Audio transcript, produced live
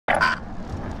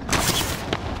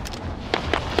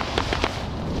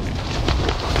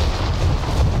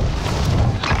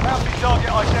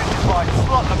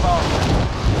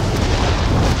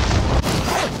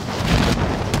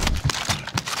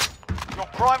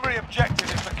Primary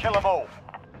objective is to kill them all.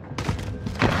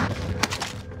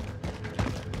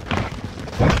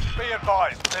 Be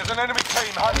advised, there's an enemy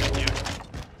team hunting you.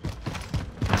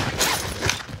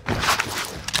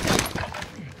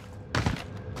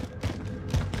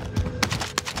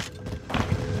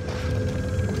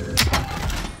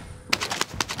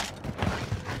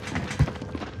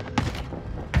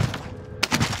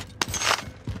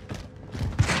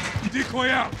 Decoy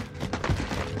out!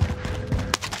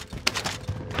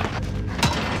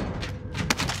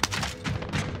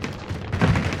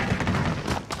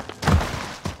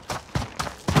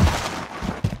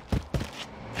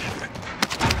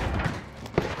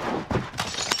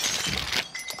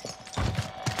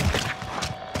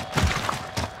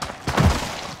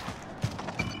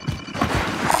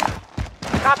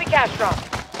 Copy cash drop.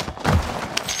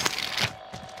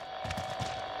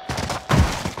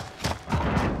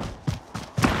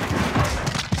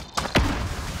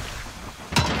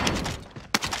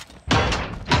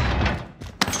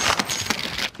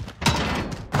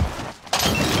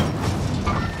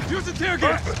 Use the tear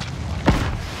gas!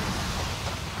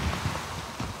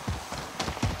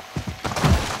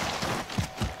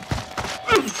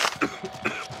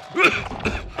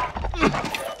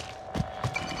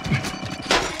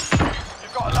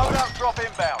 You've got a loadout drop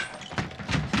inbound.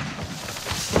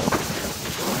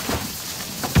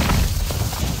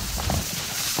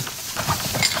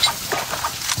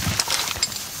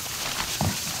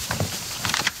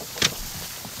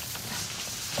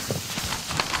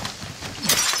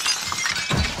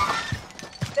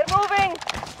 They're moving!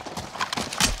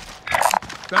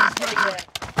 That's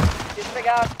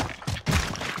Disregard.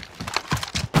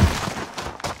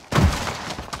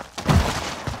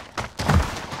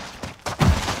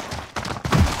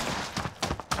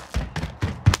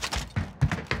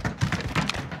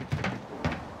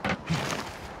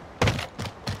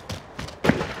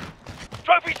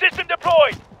 Trophy system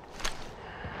deployed!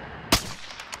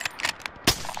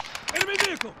 enemy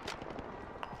vehicle!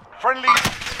 Friendly...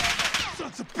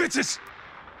 Sons of bitches!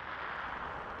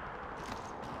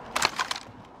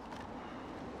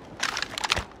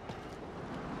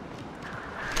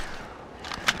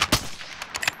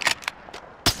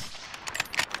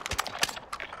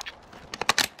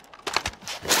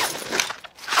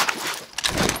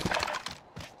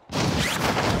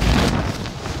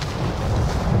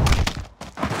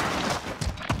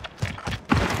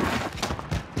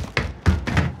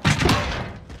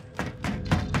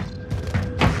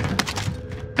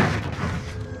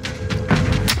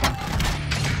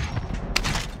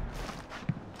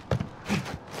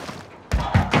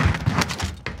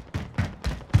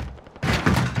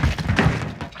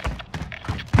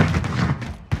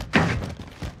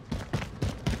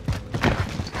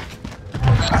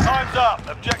 Time's up.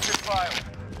 Objective failed.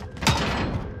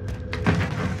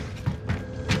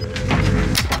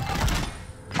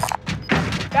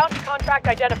 Bounty contract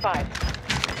identified.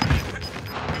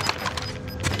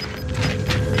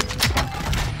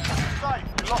 Safe.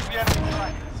 You lost the enemy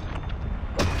trackers.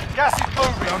 Gas is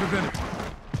moving. Found a vendor.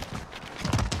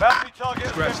 Bounty target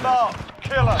has Scratch been that. marked.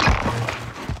 Kill her.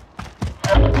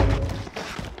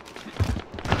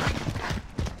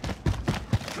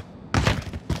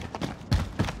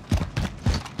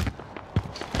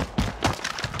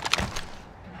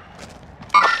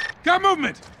 Got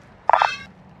movement!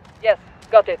 Yes,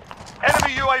 got it.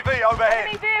 Enemy UAV overhead.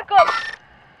 Enemy vehicle!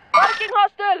 Marking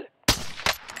hostile!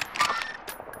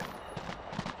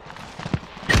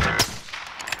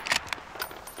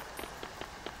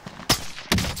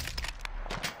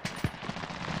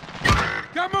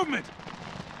 Got movement!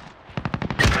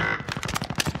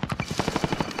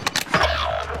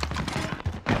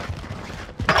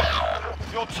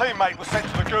 Your teammate was sent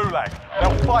to the Gulag.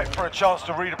 They'll fight for a chance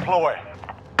to redeploy.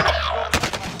 They'll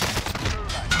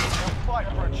fight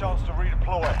for a chance to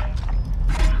redeploy.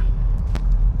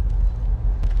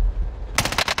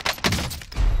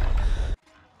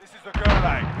 This is the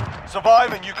Gulag.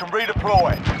 Survive and you can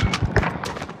redeploy.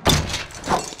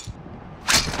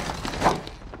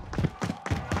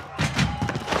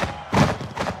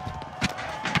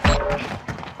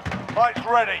 Fight's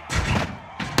ready.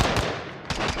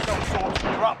 Some sort,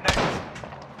 you're up next.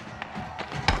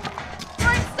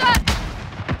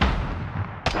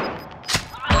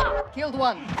 Killed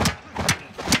one.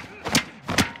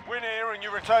 Win here and you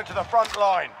return to the front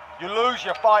line. You lose,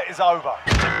 your fight is over.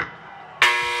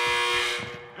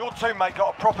 Your teammate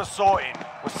got a proper sorting.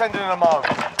 We're sending them home.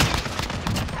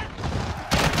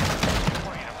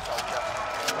 Freedom, soldier.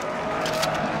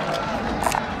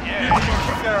 Yeah,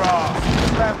 kick their ass.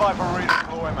 Stand by for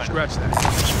redeployment. Scratch that.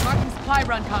 Marking supply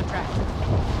run contract.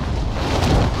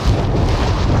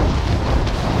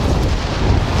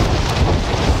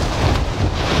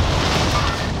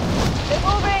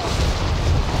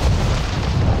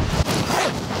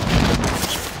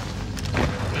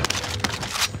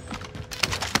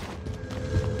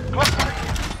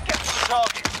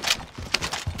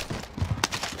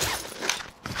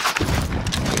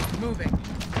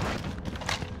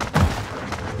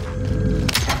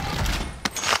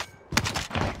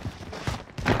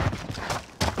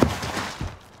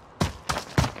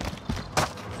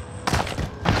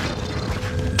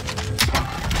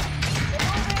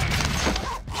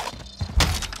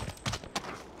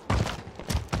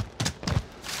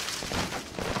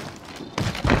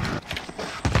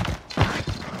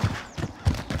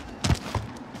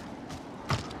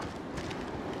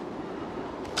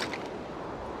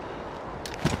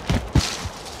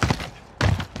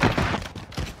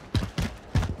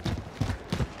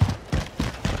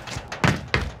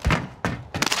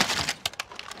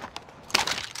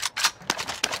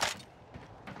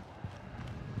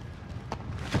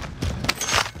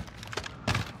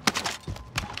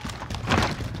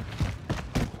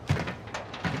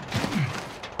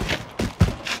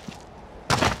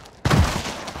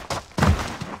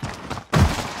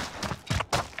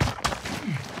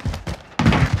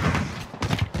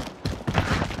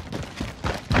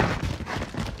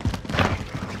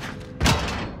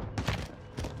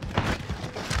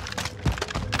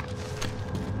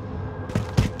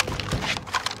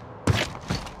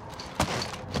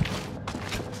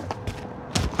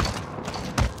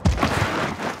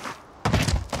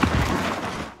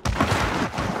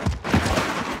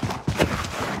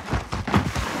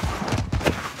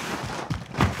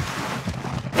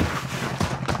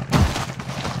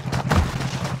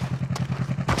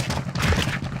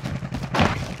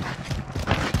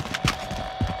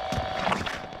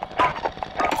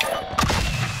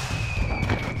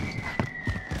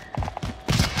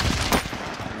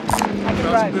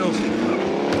 drive. Bills.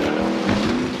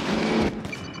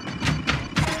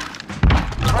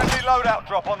 Friendly loadout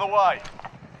drop on the way.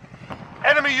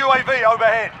 Enemy UAV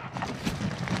overhead.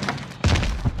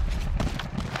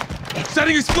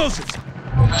 Setting explosives.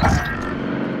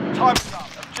 Time's up.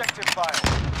 Objective failed.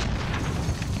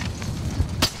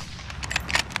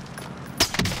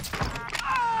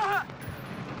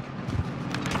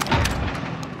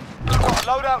 Got a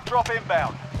loadout drop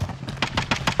inbound.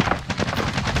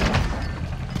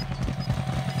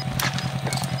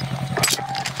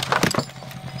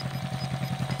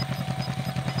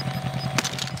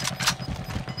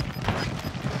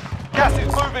 Gas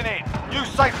is moving in. New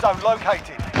safe zone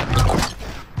located.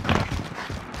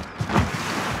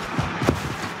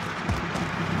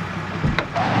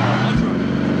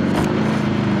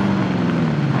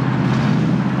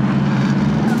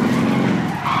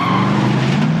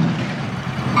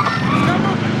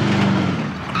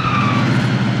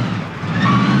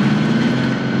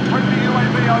 Friendly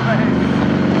UAV overhead.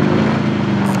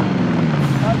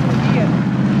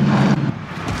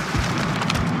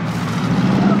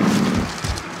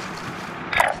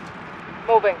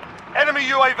 Moving. Enemy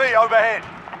UAV overhead.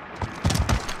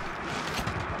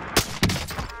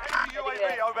 Enemy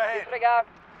UAV overhead. Disregard.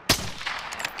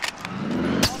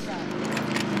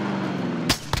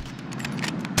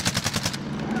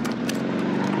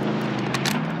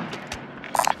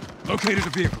 Located a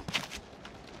vehicle.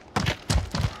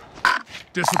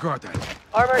 Disregard that.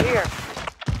 Armor here.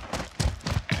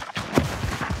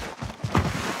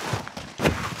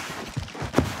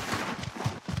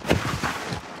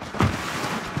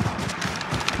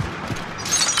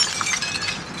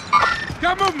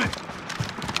 Got movement!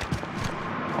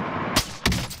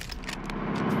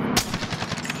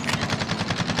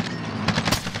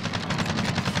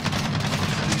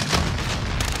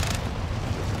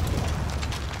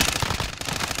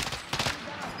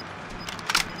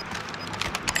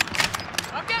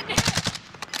 I'm getting hit!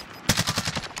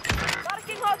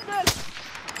 Marking hostile!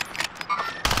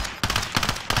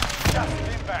 Gas is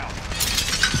inbound.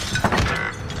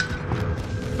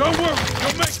 Don't worry,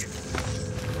 you'll make it!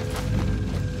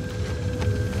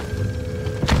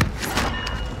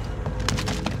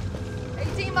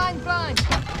 Mine blind.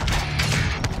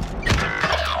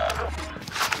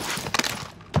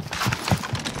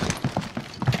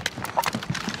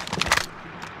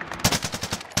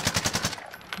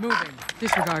 Moving.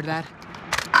 Disregard that.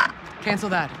 Cancel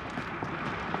that.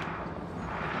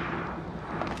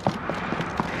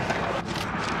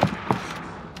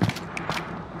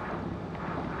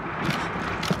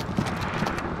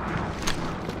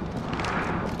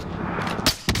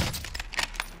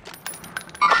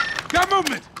 Got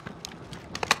movement!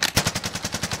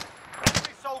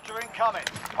 Enemy soldier incoming.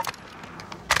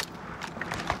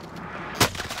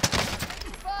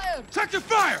 Fire! Check your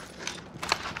fire!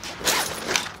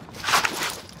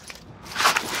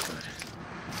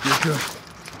 Good. You're good.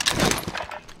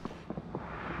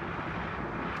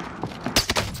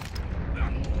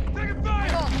 Taking fire!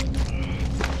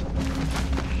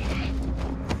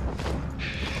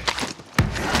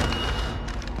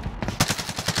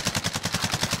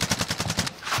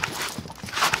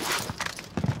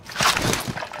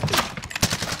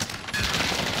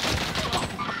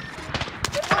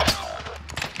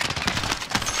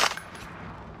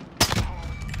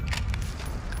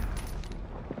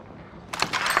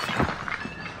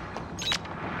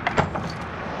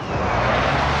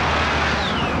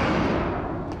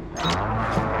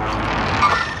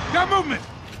 Got movement!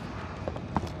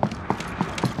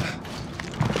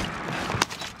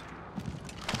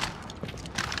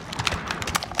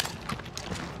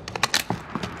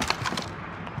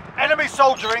 Enemy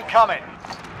soldier incoming.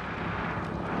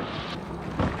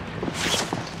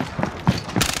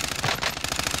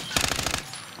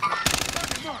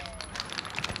 Mark.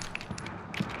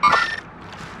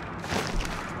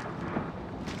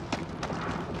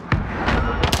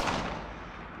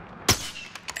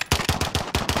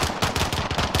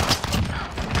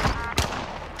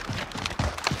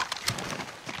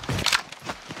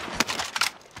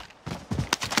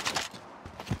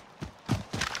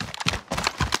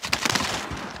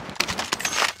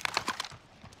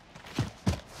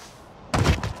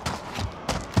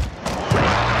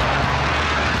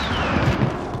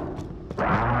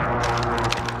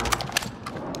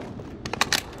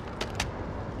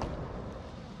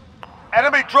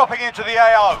 Enemy dropping into the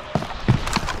AO.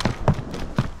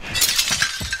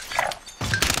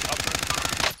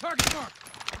 Target mark!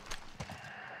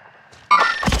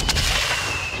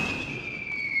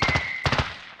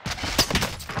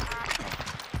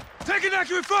 Taking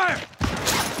accurate fire!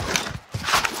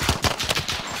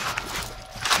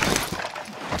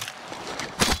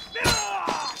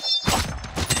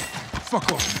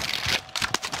 Fuck off.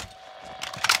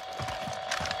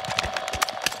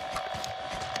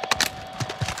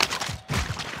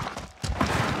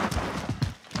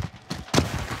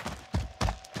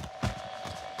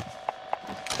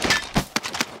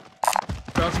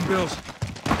 Got some bills.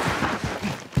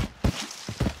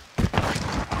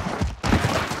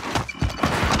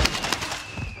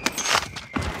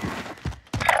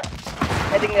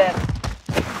 Heading there.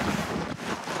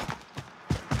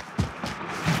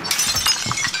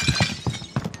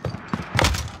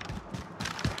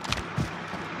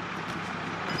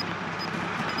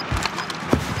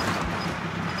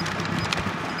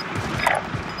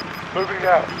 Moving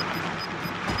out.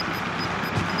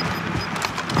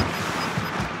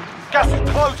 Gas is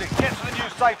closing. Get to the new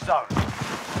safe zone.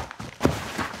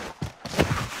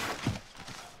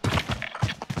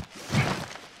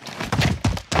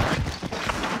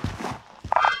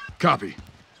 Copy.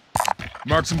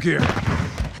 Mark some gear. Move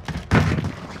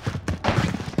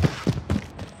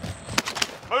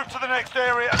to the next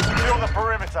area and secure the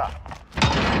perimeter.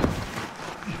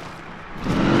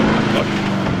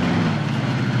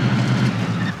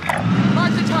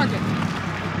 Mark the target.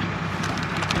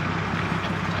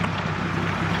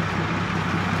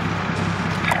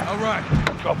 All right.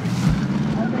 Copy.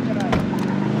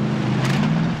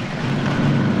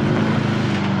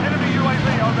 Enemy UAV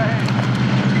overhead.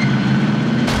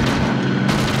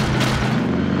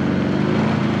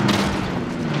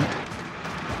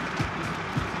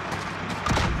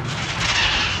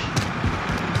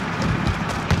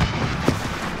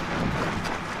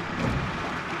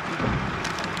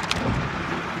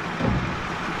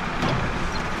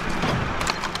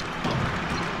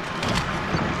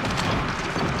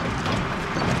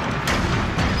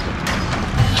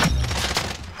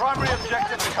 Primary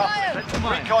objective accomplished.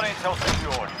 Recon intel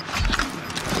secured.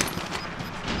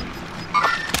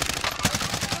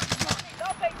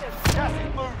 Gas is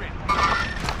moving.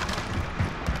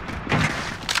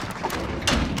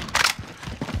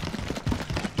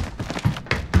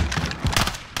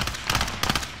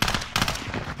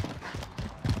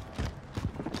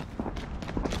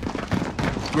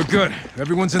 We're good.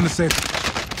 Everyone's in the safe.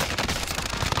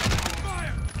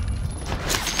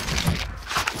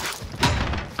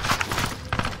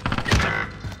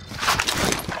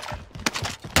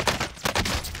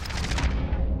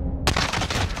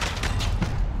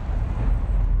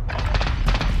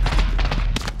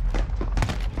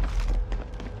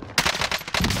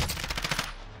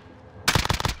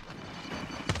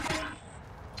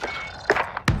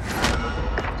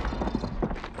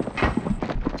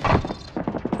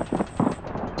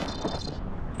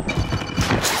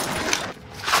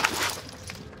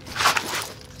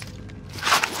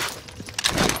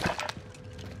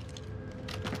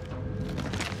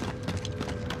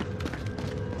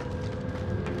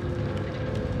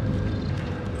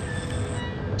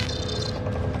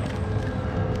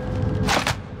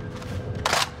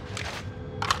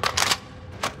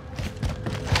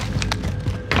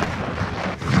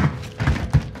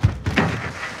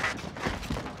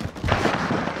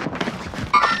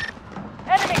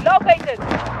 Enemy located.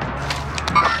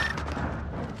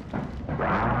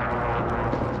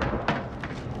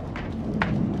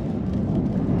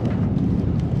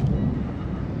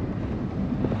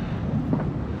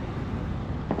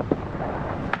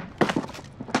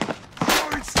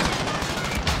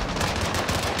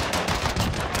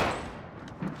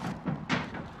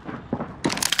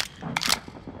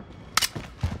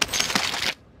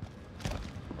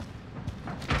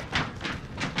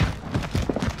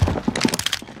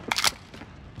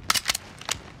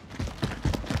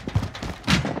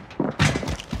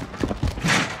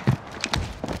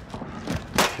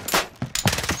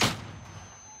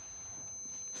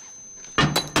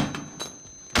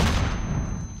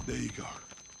 There you go.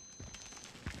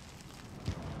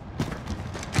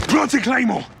 Planting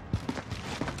Claymore!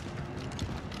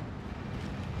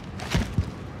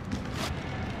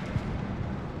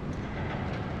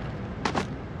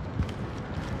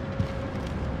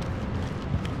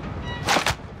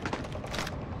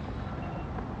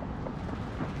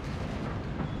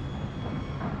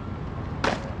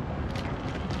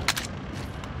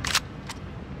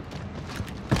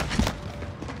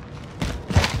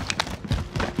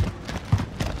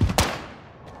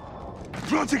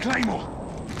 Planting Claymore!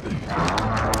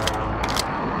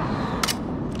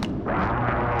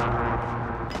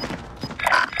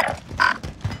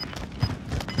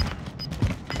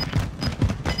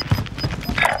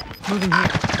 Moving here.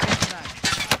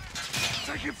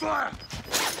 Taking fire!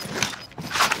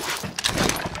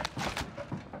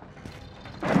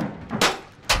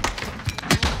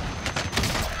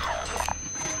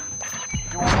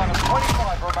 You are one of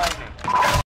 25 remaining.